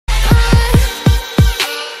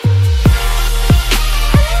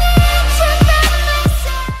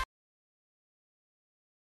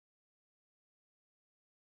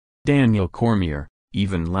Daniel Cormier,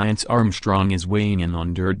 Even Lance Armstrong is weighing in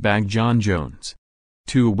on dirtbag Jon Jones.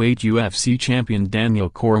 Two-weight UFC champion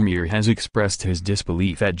Daniel Cormier has expressed his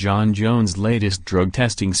disbelief at Jon Jones' latest drug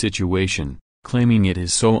testing situation, claiming it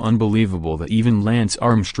is so unbelievable that even Lance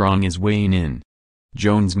Armstrong is weighing in.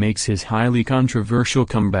 Jones makes his highly controversial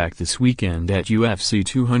comeback this weekend at UFC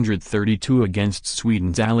 232 against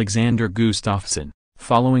Sweden's Alexander Gustafsson,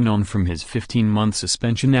 following on from his 15-month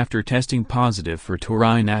suspension after testing positive for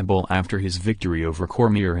Turinabol after his victory over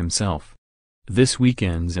Cormier himself. This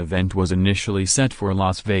weekend's event was initially set for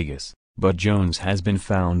Las Vegas, but Jones has been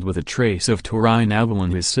found with a trace of Turinabol in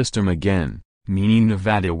his system again, meaning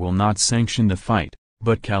Nevada will not sanction the fight,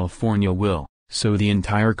 but California will, so the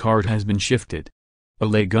entire card has been shifted.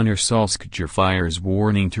 Ole Gunnar Solskjaer fires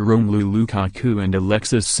warning to Romelu Lukaku and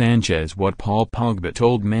Alexis Sanchez, what Paul Pogba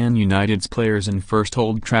told Man Utd's players in first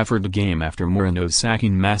Old Trafford game after Mourinho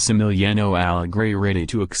sacking Massimiliano Allegri ready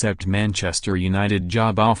to accept Manchester United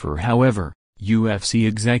job offer. However, UFC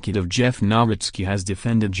executive Jeff Nowitzki has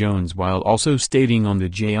defended Jones while also stating on the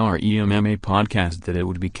JRE MMA podcast that it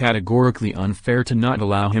would be categorically unfair to not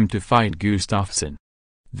allow him to fight Gustafsson.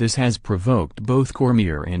 This has provoked both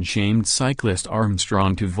Cormier and shamed cyclist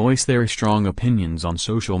Armstrong to voice their strong opinions on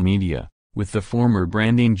social media, with the former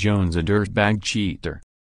branding Jones a dirtbag cheater.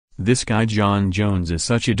 This guy Jon Jones is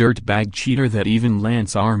such a dirtbag cheater that even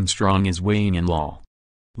Lance Armstrong is weighing in. Lol.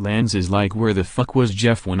 Lance is like, where the fuck was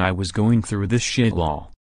Jeff when I was going through this shit,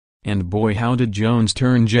 lol. And boy, how did Jones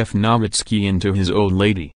turn Jeff Nowitzki into his old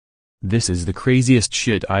lady. This is the craziest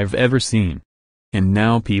shit I've ever seen. And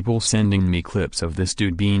now people sending me clips of this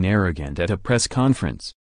dude being arrogant at a press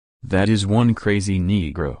conference. That is one crazy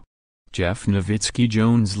negro. Jeff Nowitzki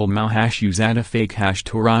Jones lmao use at a fake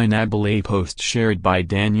Turinabol. A post shared by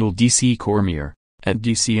Daniel Cormier, at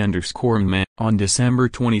DC_man, on December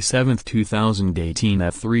 27, 2018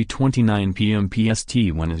 at 3:29 p.m. PST.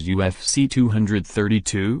 When is UFC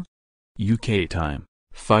 232? UK time.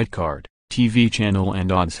 Fight card, TV channel and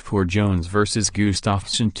odds for Jones vs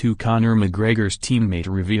Gustafsson. 2 Conor McGregor's teammate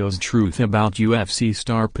reveals truth about UFC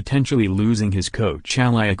star potentially losing his coach.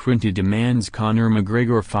 Alacrity demands Conor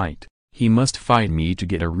McGregor fight. He must fight me to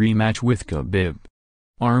get a rematch with Khabib.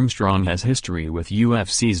 Armstrong has history with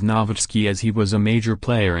UFC's Nowitzki as he was a major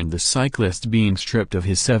player in the cyclist being stripped of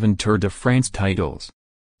his 7 Tour de France titles.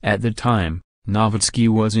 At the time, Nowitzki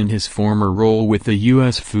was in his former role with the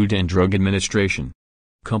U.S. Food and Drug Administration.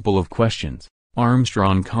 Couple of questions.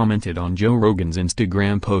 Armstrong commented on Joe Rogan's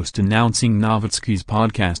Instagram post announcing Nowitzki's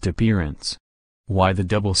podcast appearance. Why the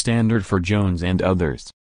double standard for Jones and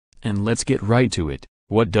others? And let's get right to it.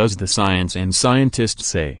 What does the science and scientists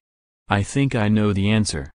say? I think I know the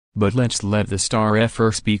answer, but let's let the star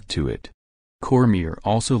effer speak to it. Cormier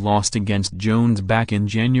also lost against Jones back in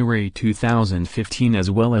January 2015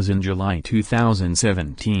 as well as in July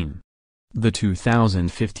 2017. The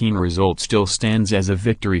 2015 result still stands as a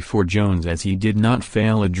victory for Jones as he did not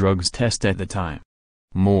fail a drugs test at the time.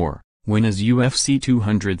 More, when is UFC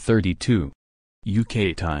 232?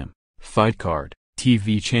 UK time. Fight card,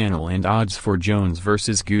 TV channel and odds for Jones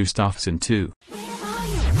vs Gustafsson 2.